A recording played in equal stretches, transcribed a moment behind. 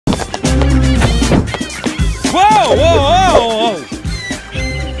whoa, whoa, whoa!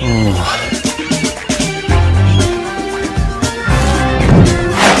 Oh.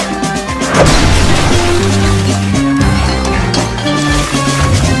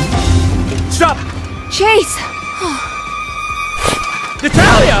 Stop! Chase!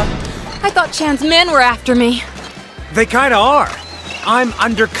 Natalia! I thought Chan's men were after me. They kinda are. I'm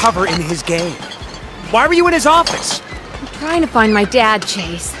undercover in his gang. Why were you in his office? I'm trying to find my dad,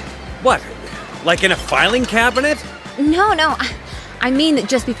 Chase. What? Like in a filing cabinet? No. I mean that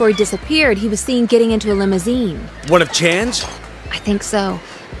just before he disappeared, he was seen getting into a limousine. One of Chan's? I think so.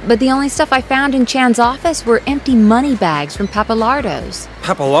 But the only stuff I found in Chan's office were empty money bags from Papalardo's.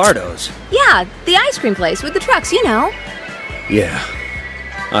 Papalardo's? Yeah, the ice cream place with the trucks, you know. Yeah,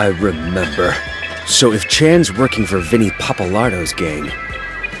 I remember. So if Chan's working for Vinny Papalardo's gang,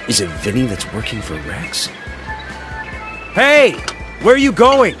 is it Vinny that's working for Rex? Hey! Where are you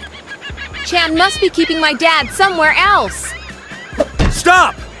going? Chan must be keeping my dad somewhere else.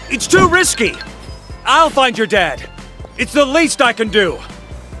 Stop! It's too risky! I'll find your dad. It's the least I can do.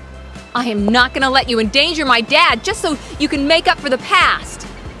 I am not gonna let you endanger my dad just so you can make up for the past.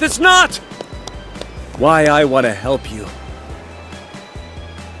 That's not why I want to help you.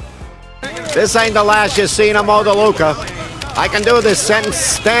 This ain't the last you've seen of Mo DeLuca. I can do this sentence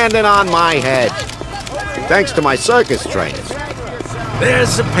standing on my head. Thanks to my circus training.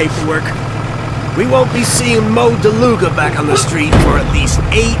 There's the paperwork. We won't be seeing Mo DeLuca back on the street for at least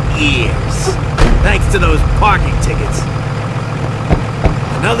 8 years. Thanks to those parking tickets.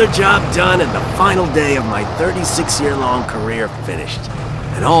 Another job done and the final day of my 36-year-long career finished.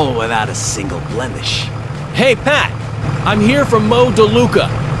 And all without a single blemish. Hey, Pat! I'm here from Mo DeLuca.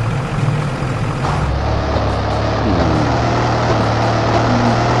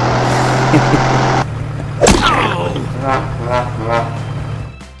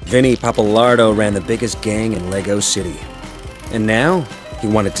 Vinny Papalardo ran the biggest gang in Lego City. And now, he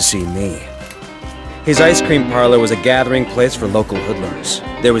wanted to see me. His ice cream parlor was a gathering place for local hoodlums.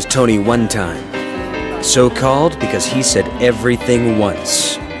 There was Tony One Time. So called because he said everything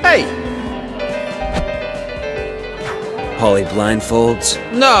once. Hey! Holly Blindfolds.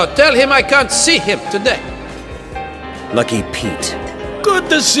 No, tell him I can't see him today. Lucky Pete. Good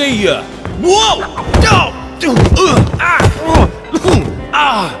to see ya! Whoa!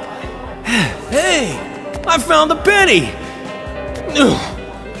 Hey! I found the penny!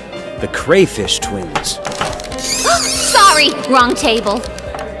 The Crayfish Twins. Sorry, wrong table.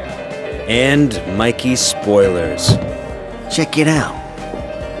 And Mikey Spoilers. Check it out.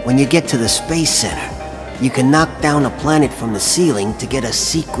 When you get to the Space Center, you can knock down a planet from the ceiling to get a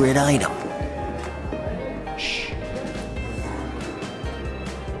secret item. Shh.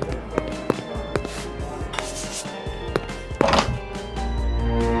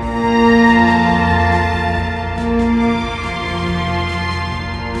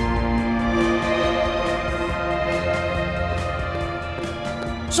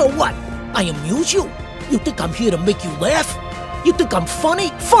 So what? I amuse you? You think I'm here to make you laugh? You think I'm funny?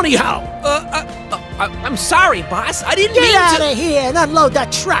 Funny how? I'm sorry, boss. I didn't mean to— Get out of here and unload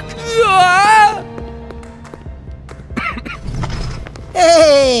that truck!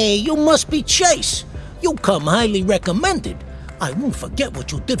 Hey, you must be Chase. You come highly recommended. I won't forget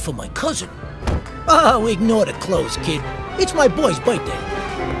what you did for my cousin. Oh, ignore the clothes, kid. It's my boy's birthday.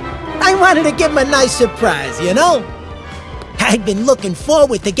 I wanted to give him a nice surprise, you know? I've been looking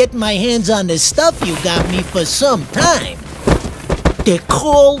forward to getting my hands on this stuff you got me for some time. They're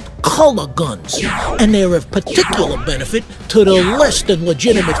called color guns, and they're of particular benefit to the less than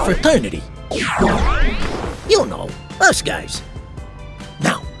legitimate fraternity. You know, us guys.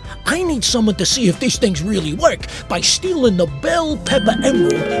 Now, I need someone to see if these things really work by stealing the bell pepper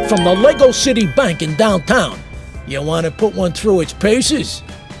emerald from the Lego City Bank in downtown. You want to put one through its paces?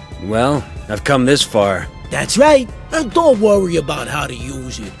 Well, I've come this far. That's right. And don't worry about how to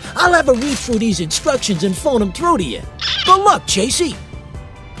use it. I'll have a read through these instructions and phone them through to you. Good luck, Chasey.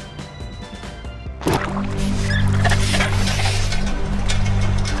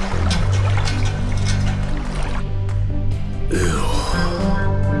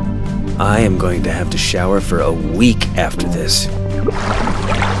 I am going to have to shower for a week after this.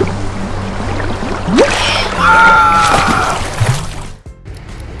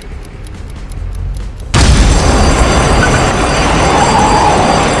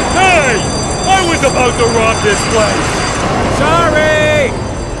 About to rob this place. Sorry!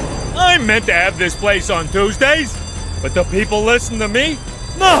 I meant to have this place on Tuesdays, but the people listen to me?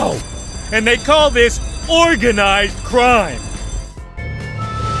 No! And they call this organized crime.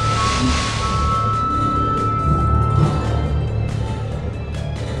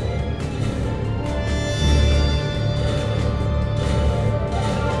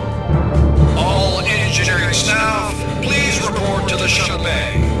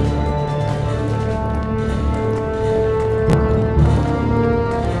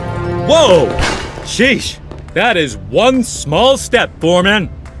 Whoa! Sheesh! That is one small step, Foreman.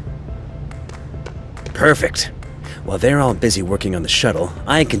 Perfect. While they're all busy working on the shuttle,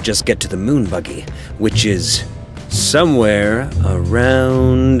 I can just get to the moon buggy, which is somewhere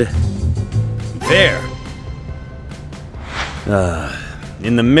around there.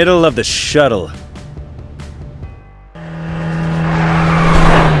 In the middle of the shuttle.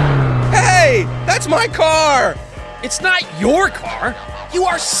 Hey, that's my car! It's not your car! You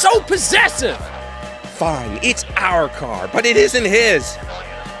are so possessive! Fine, it's our car, but it isn't his.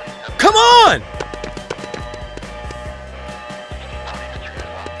 Come on!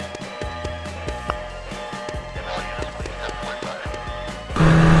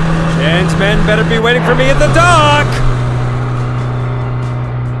 Chan's men better be waiting for me at the dock!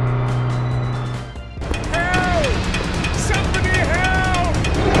 Help! Somebody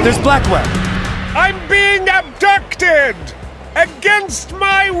help! There's Blackwell! I'm being abducted! Against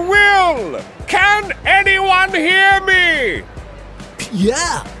my will! Can anyone hear me?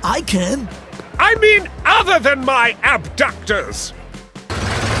 Yeah, I can. I mean other than my abductors!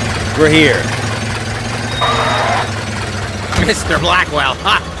 We're here. Mr. Blackwell,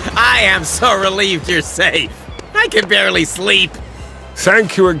 I am so relieved you're safe. I can barely sleep.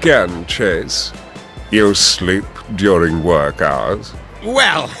 Thank you again, Chase. You sleep during work hours?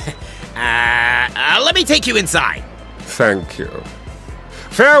 Well, let me take you inside. Thank you.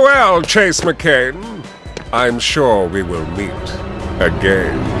 Farewell, Chase McCain. I'm sure we will meet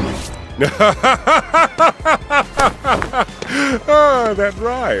again. Oh, that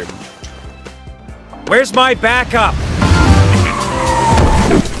rhymed. Where's my backup?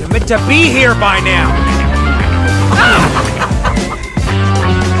 You're meant to be here by now.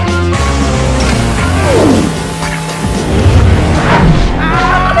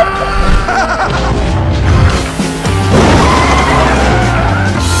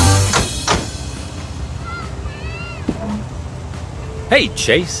 Hey,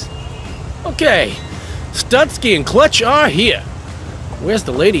 Chase. Okay, Studsky and Clutch are here. Where's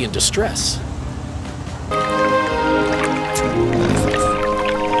the lady in distress?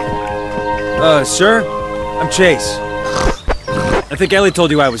 Sir? I'm Chase. I think Ellie told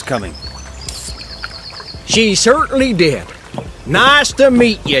you I was coming. She certainly did. Nice to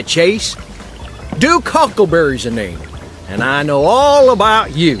meet you, Chase. Duke Huckleberry's the name, and I know all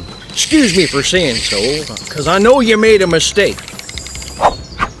about you. Excuse me for saying so, because I know you made a mistake.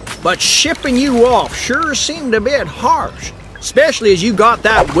 But shipping you off sure seemed a bit harsh, especially as you got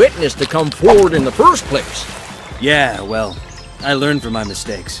that witness to come forward in the first place. Yeah, well, I learned from my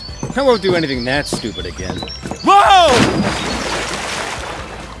mistakes. I won't do anything that stupid again. Whoa!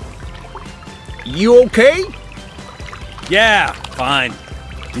 You okay? Yeah, fine.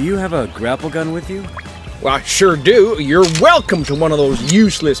 Do you have a grapple gun with you? Well, I sure do. You're welcome to one of those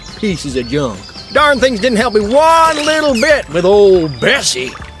useless pieces of junk. Darn things didn't help me one little bit with old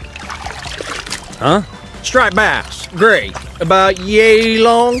Bessie. Huh? Striped bass, gray, about yay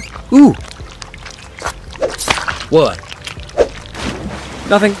long. Ooh. What?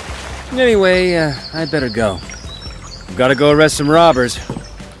 Nothing. Anyway, I'd better go. I've gotta go arrest some robbers.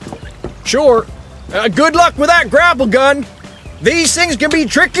 Sure. Good luck with that grapple gun. These things can be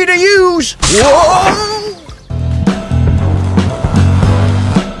tricky to use. Whoa!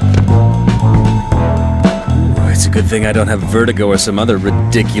 It's a good thing I don't have vertigo or some other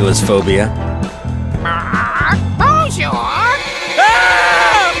ridiculous phobia. Bonjour!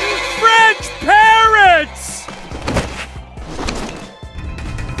 Ah! French parrots!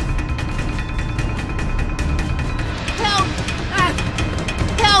 Help!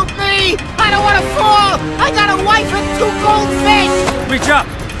 Help me! I don't want to fall! I got a wife and 2 goldfish! Reach up!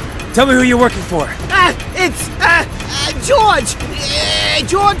 Tell me who you're working for. It's, George!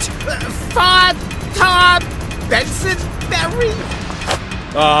 George Tom Benson Berry?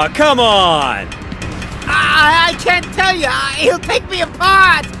 Aw, come on! I can't tell you. He'll take me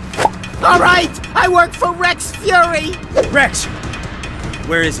apart. All right, I work for Rex Fury. Rex!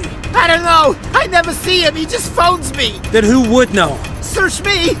 Where is he? I don't know. I never see him. He just phones me. Then who would know? Search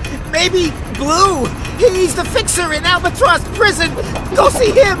me. Maybe Blue. He's the fixer in Albatross prison. Go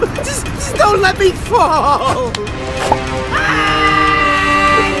see him. Just don't let me fall.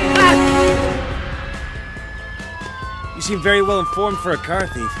 You seem very well informed for a car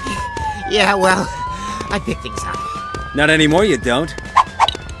thief. Yeah, well, I pick things up. Not anymore, you don't.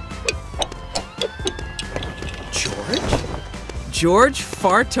 George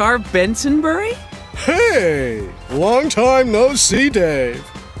Fartar Bensonbury? Hey! Long time no see, Dave.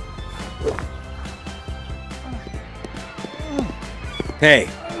 Hey,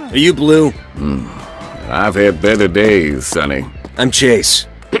 are you Blue? I've had better days, Sonny. I'm Chase.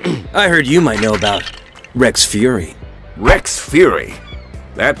 I heard you might know about Rex Fury. Rex Fury?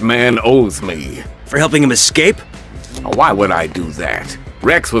 That man owes me. For helping him escape? Why would I do that?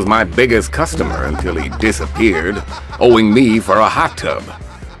 Rex was my biggest customer until he disappeared, owing me for a hot tub.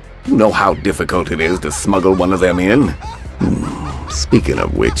 You know how difficult it is to smuggle one of them in? Speaking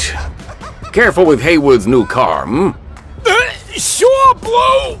of which, careful with Haywood's new car, Sure,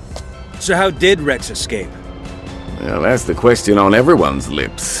 Blue! So how did Rex escape? Well, that's the question on everyone's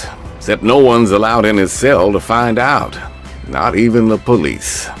lips. Except no one's allowed in his cell to find out. Not even the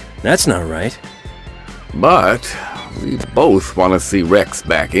police. That's not right. But we both want to see Rex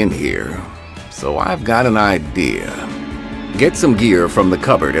back in here. So I've got an idea. Get some gear from the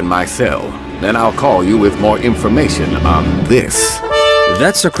cupboard in my cell. Then I'll call you with more information on this.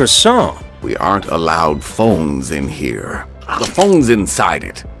 That's a croissant. We aren't allowed phones in here. The phone's inside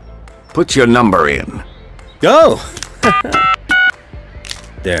it. Put your number in. Go!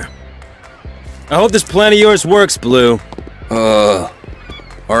 There. I hope this plan of yours works, Blue.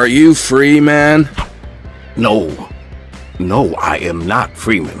 Are you free, man? No. No, I am not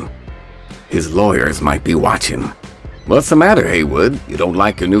Freeman. His lawyers might be watching. What's the matter, Haywood? You don't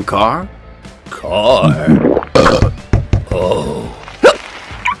like your new car? Car? Oh.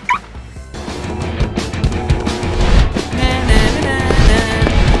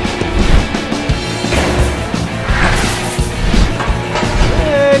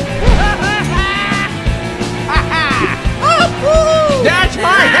 That's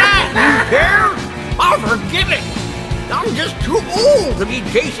my hat, you care? I'll forgive it. I'm just too old to be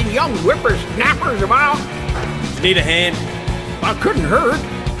chasing young whippersnappers about. Need a hand? I couldn't hurt.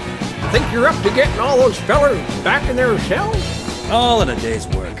 Think you're up to getting all those fellers back in their cells? All in a day's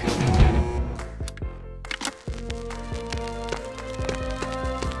work.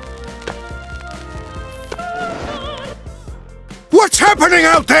 What's happening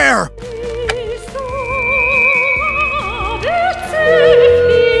out there?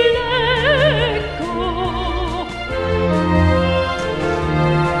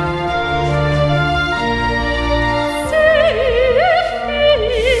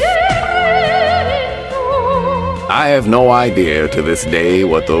 I have no idea to this day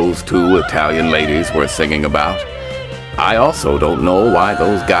what those two Italian ladies were singing about. I also don't know why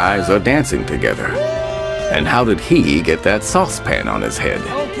those guys are dancing together. And how did he get that saucepan on his head?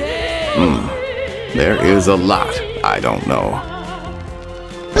 There is a lot I don't know.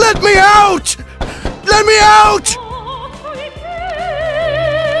 Let me out! Let me out!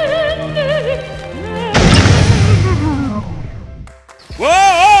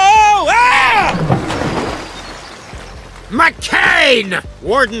 Whoa! Ah! McCain!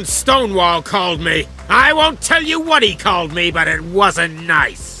 Warden Stonewall called me. I won't tell you what he called me, but it wasn't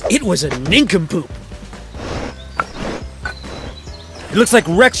nice. It was a nincompoop. It looks like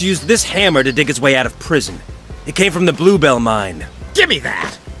Rex used this hammer to dig his way out of prison. It came from the Bluebell mine. Give me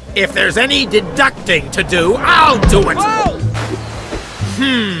that. If there's any deducting to do, I'll do it. Whoa!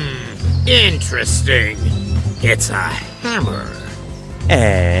 Interesting. It's a hammer.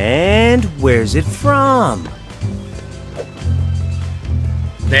 And where's it from?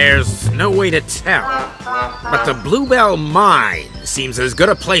 There's no way to tell. But the Bluebell mine seems as good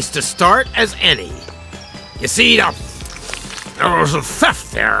a place to start as any. You see, there was a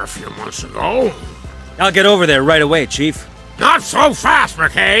theft there a few months ago. I'll get over there right away, Chief. Not so fast,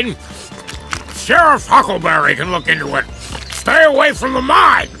 McCain. Sheriff Huckleberry can look into it. Stay away from the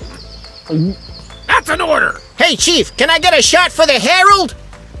mine. That's an order. Hey, Chief, can I get a shot for the Herald?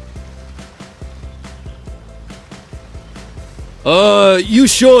 You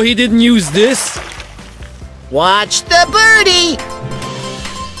sure he didn't use this? Watch the birdie!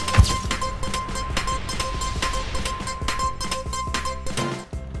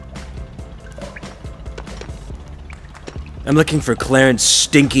 I'm looking for Clarence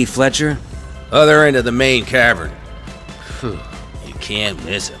Stinky Fletcher. Other end of the main cavern. Phew, you can't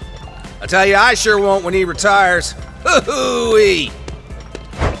miss him. I tell you, I sure won't when he retires. Hoo-hoo-wee!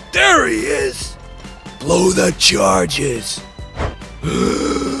 There he is! Blow the charges!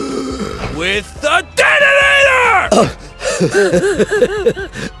 With the detonator!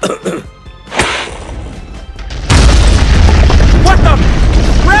 What the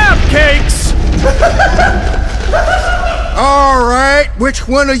crab cakes? All right, which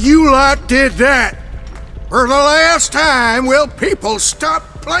one of you lot did that? For the last time, will people stop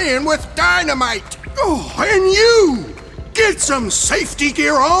playing with dynamite? Oh, and you! Get some safety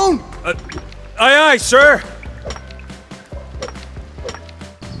gear on! Aye, aye, sir.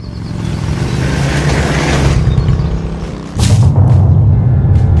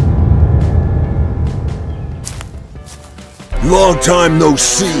 Long time no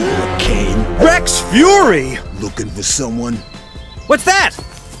see, McCain. Rex Fury! Looking for someone? What's that?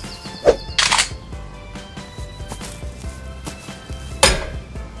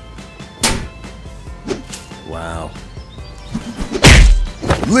 Wow.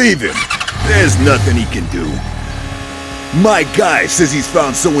 Leave him. There's nothing he can do. My guy says he's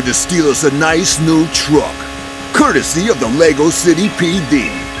found someone to steal us a nice new truck. Courtesy of the Lego City PD.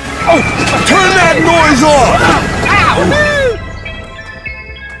 Oh! Turn that noise off!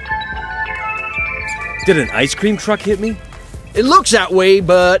 Did an ice cream truck hit me? It looks that way,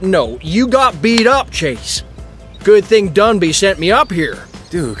 but no. You got beat up, Chase. Good thing Dunby sent me up here.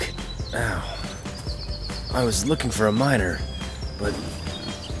 Duke. Ow. I was looking for a miner, but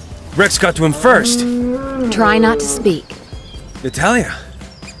Rex got to him first. Try not to speak. Natalia,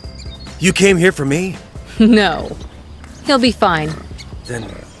 you came here for me? No. He'll be fine. Then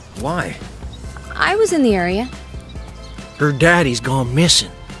why? I was in the area. Her daddy's gone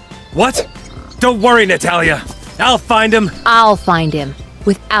missing. What? Don't worry, Natalia. I'll find him. I'll find him.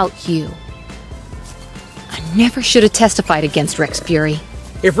 Without you. I never should have testified against Rex Fury.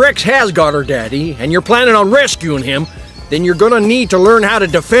 If Rex has got her daddy, and you're planning on rescuing him, then you're gonna need to learn how to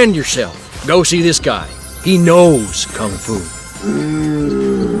defend yourself. Go see this guy. He knows Kung Fu.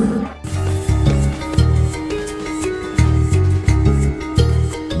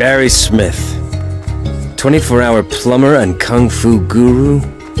 Barry Smith. 24-hour plumber and Kung Fu guru.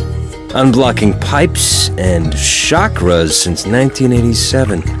 Unblocking pipes and chakras since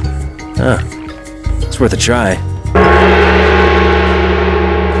 1987. Huh. It's worth a try.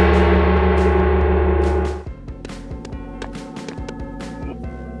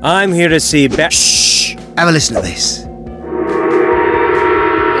 I'm here to see Shh! Have a listen to this.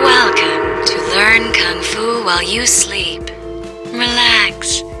 Welcome to Learn Kung Fu while you sleep.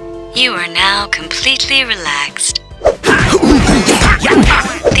 Relax. You are now completely relaxed.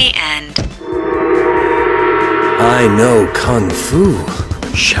 The end. I know Kung Fu.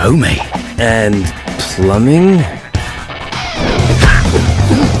 Show me. And plumbing?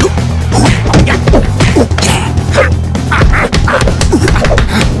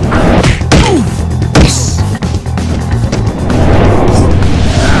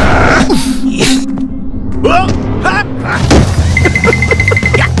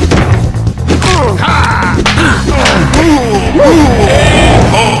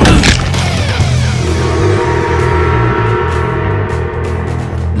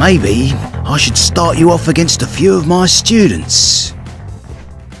 Maybe I should start you off against a few of my students.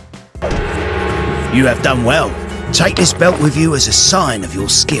 You have done well. Take this belt with you as a sign of your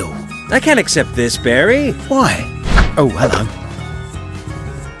skill. I can't accept this, Barry. Why? Oh, hello.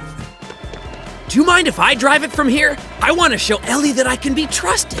 Do you mind if I drive it from here? I want to show Ellie that I can be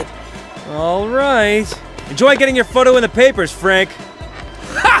trusted. All right. Enjoy getting your photo in the papers, Frank.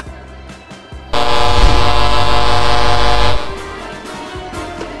 Ha!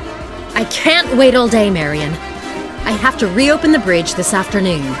 I can't wait all day, Marion. I have to reopen the bridge this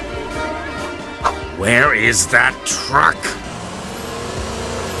afternoon. Where is that truck?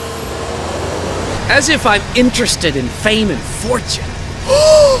 As if I'm interested in fame and fortune.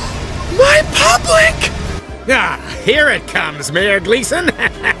 My public! Ah, here it comes, Mayor Gleason.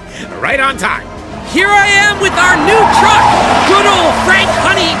 Right on time. Here I am with our new truck! Good old Frank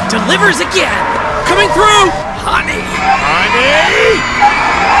Honey delivers again! Coming through! Honey! Honey!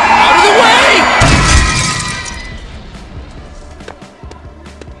 Out of the way!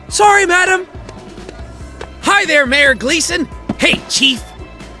 Sorry, madam. Hi there, Mayor Gleason. Hey, Chief.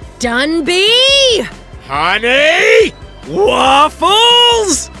 Dunby! Honey!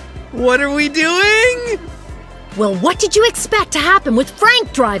 Waffles! What are we doing? Well, what did you expect to happen with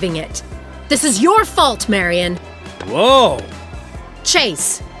Frank driving it? This is your fault, Marion. Whoa!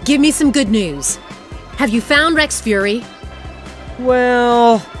 Chase, give me some good news. Have you found Rex Fury?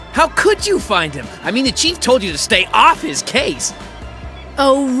 Well... How could you find him? I mean, the Chief told you to stay off his case.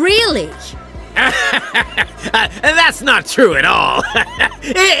 Oh, really? That's not true at all.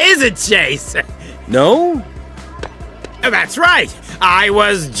 Is it, Chase? No? That's right. I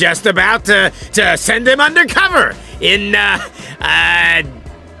was just about to send him undercover in,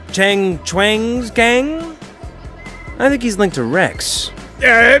 Chang Chuang's gang? I think he's linked to Rex.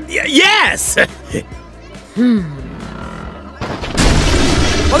 Yes!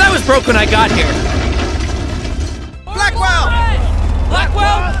 Well, that was broke when I got here. Blackwell!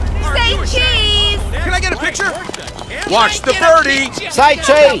 Blackwell! Say cheese! Can I get a picture? Watch the birdie! Say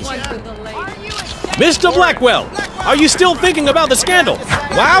cheese! Mr. Blackwell, are you still thinking about the scandal?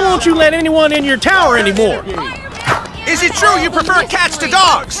 Why won't you let anyone in your tower anymore? Is it true you prefer cats to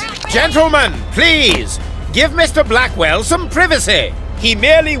dogs? Gentlemen, please! Give Mr. Blackwell some privacy. He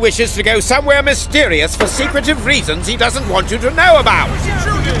merely wishes to go somewhere mysterious for secretive reasons he doesn't want you to know about.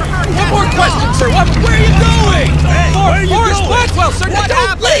 One more question, sir. Where are you going? Forrest Blackwell, sir.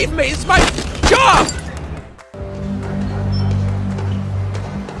 Don't leave me. It's my job.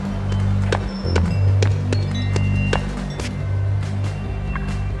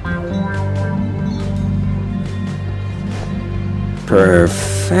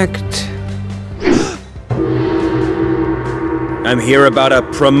 Perfect. I'm here about a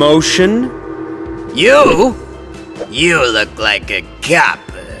promotion. You? You look like a cop.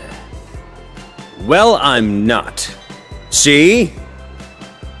 Well, I'm not. See?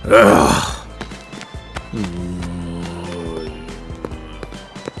 Ugh.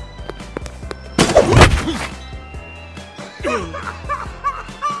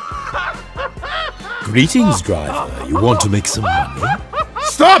 Greetings, driver. You want to make some money?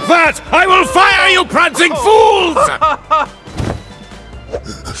 Stop that! I will fire you, prancing fools!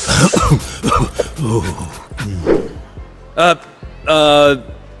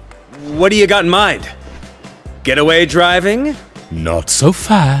 What do you got in mind? Getaway driving? Not so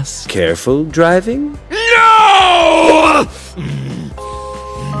fast. Careful driving? No!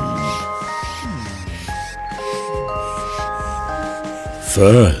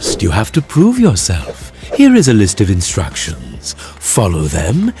 First, you have to prove yourself. Here is a list of instructions. Follow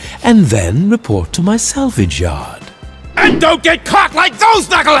them, and then report to my salvage yard. And don't get caught like those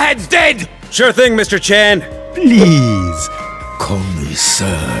knuckleheads did! Sure thing, Mr. Chan. Please, call me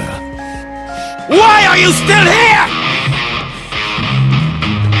sir. Why are you still here?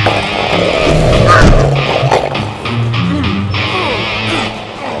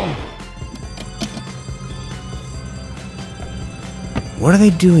 What are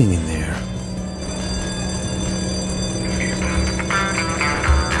they doing in there?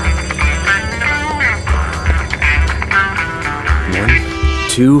 One,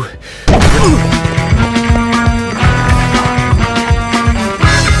 two...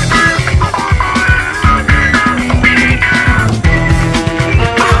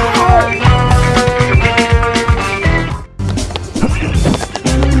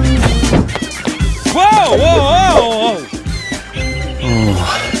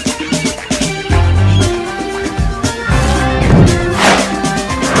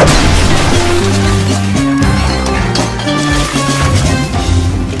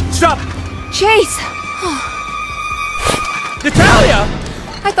 Chase! Natalia!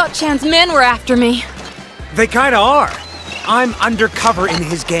 I thought Chan's men were after me. They kinda are. I'm undercover in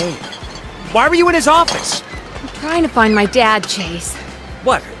his gang. Why were you in his office? I'm trying to find my dad, Chase.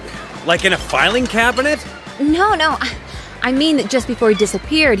 What? Like in a filing cabinet? No. I mean that just before he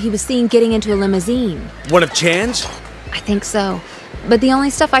disappeared, he was seen getting into a limousine. One of Chan's? I think so. But the only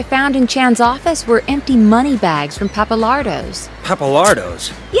stuff I found in Chan's office were empty money bags from Papalardo's.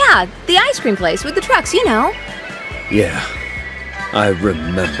 Papalardo's? Yeah, the ice cream place with the trucks, you know. Yeah, I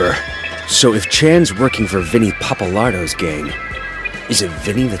remember. So if Chan's working for Vinny Papalardo's gang, is it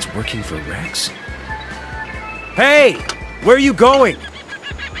Vinny that's working for Rex? Hey! Where are you going?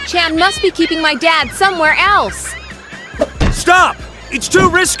 Chan must be keeping my dad somewhere else. Stop! It's too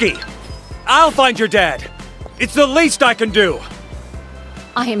risky! I'll find your dad. It's the least I can do.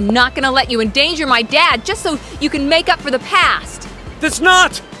 I am not gonna let you endanger my dad just so you can make up for the past. That's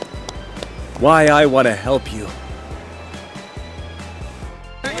not why I want to help you.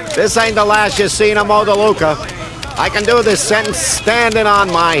 This ain't the last you've seen of Mo DeLuca. I can do this sentence standing on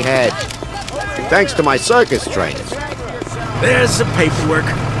my head. Thanks to my circus training. There's the paperwork.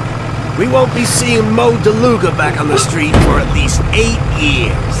 We won't be seeing Mo DeLuca back on the street for at least 8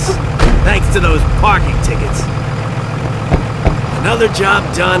 years. Thanks to those parking tickets. Another job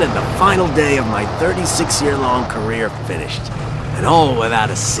done and the final day of my 36-year-long career finished. And all without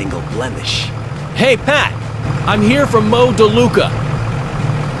a single blemish. Hey, Pat. I'm here from Mo DeLuca.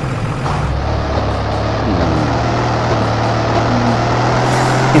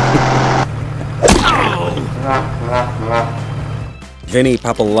 Vinny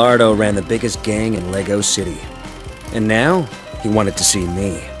Papalardo ran the biggest gang in Lego City. And now, he wanted to see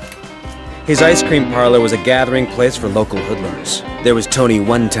me. His ice cream parlor was a gathering place for local hoodlums. There was Tony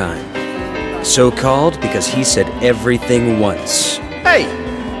One Time. So called because he said everything once. Hey!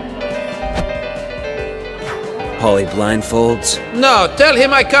 Polly Blindfolds. No, tell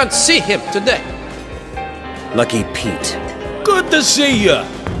him I can't see him today. Lucky Pete. Good to see you.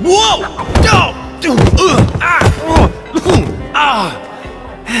 Whoa!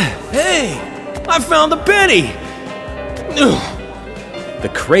 Hey, I found the penny. The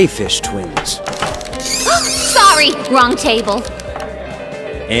Crayfish Twins. Sorry, wrong table.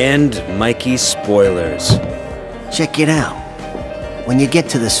 And Mikey's spoilers. Check it out. When you get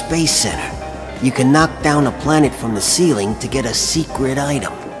to the Space Center, you can knock down a planet from the ceiling to get a secret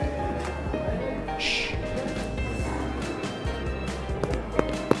item.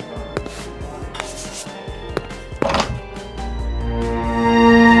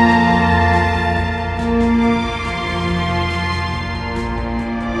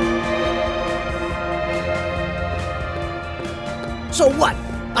 So what?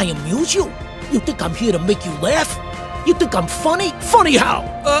 I amuse you? You think I'm here to make you laugh? You think I'm funny? Funny how?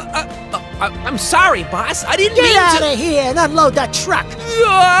 I'm sorry, boss. I didn't mean to— Get out of here and unload that truck!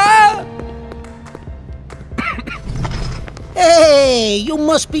 Hey, you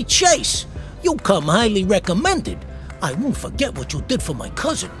must be Chase. You come highly recommended. I won't forget what you did for my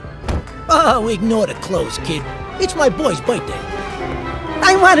cousin. Oh, ignore the clothes, kid. It's my boy's birthday.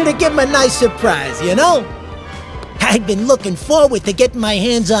 I wanted to give him a nice surprise, you know? I've been looking forward to getting my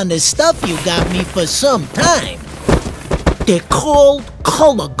hands on this stuff you got me for some time. They're called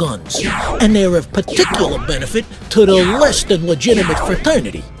color guns, and they're of particular benefit to the less than legitimate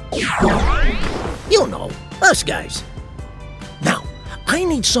fraternity. You know, us guys. Now, I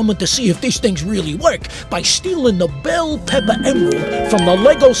need someone to see if these things really work by stealing the bell pepper emerald from the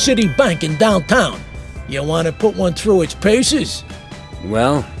Lego City Bank in downtown. You want to put one through its paces?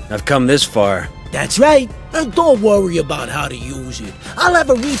 Well, I've come this far. That's right. And don't worry about how to use it. I'll have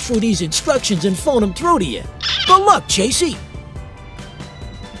a read through these instructions and phone them through to you. Good luck, Chasey.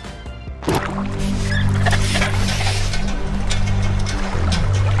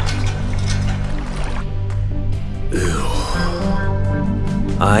 Ew.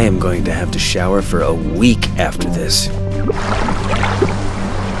 I am going to have to shower for a week after this.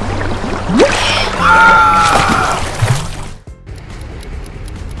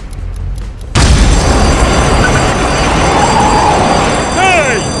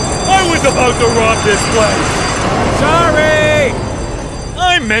 About to rob this place. Sorry!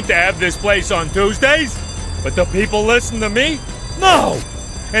 I meant to have this place on Tuesdays, but the people listen to me? No!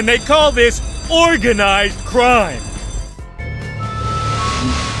 And they call this organized crime.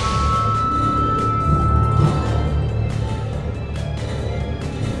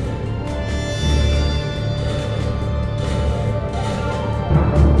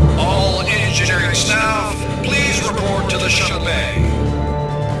 All engineering staff, please report to the shuttle bay.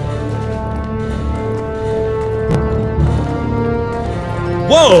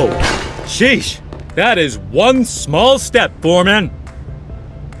 Whoa! Sheesh! That is one small step, Foreman.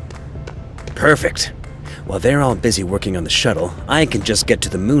 Perfect. While they're all busy working on the shuttle, I can just get to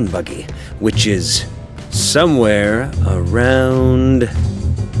the moon buggy, which is somewhere around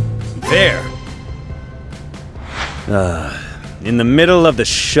there. In the middle of the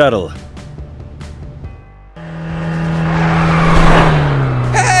shuttle.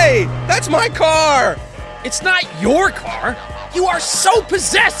 Hey! That's my car! It's not your car! You are so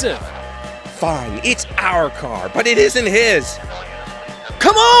possessive! Fine, it's our car, but it isn't his.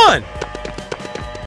 Come on!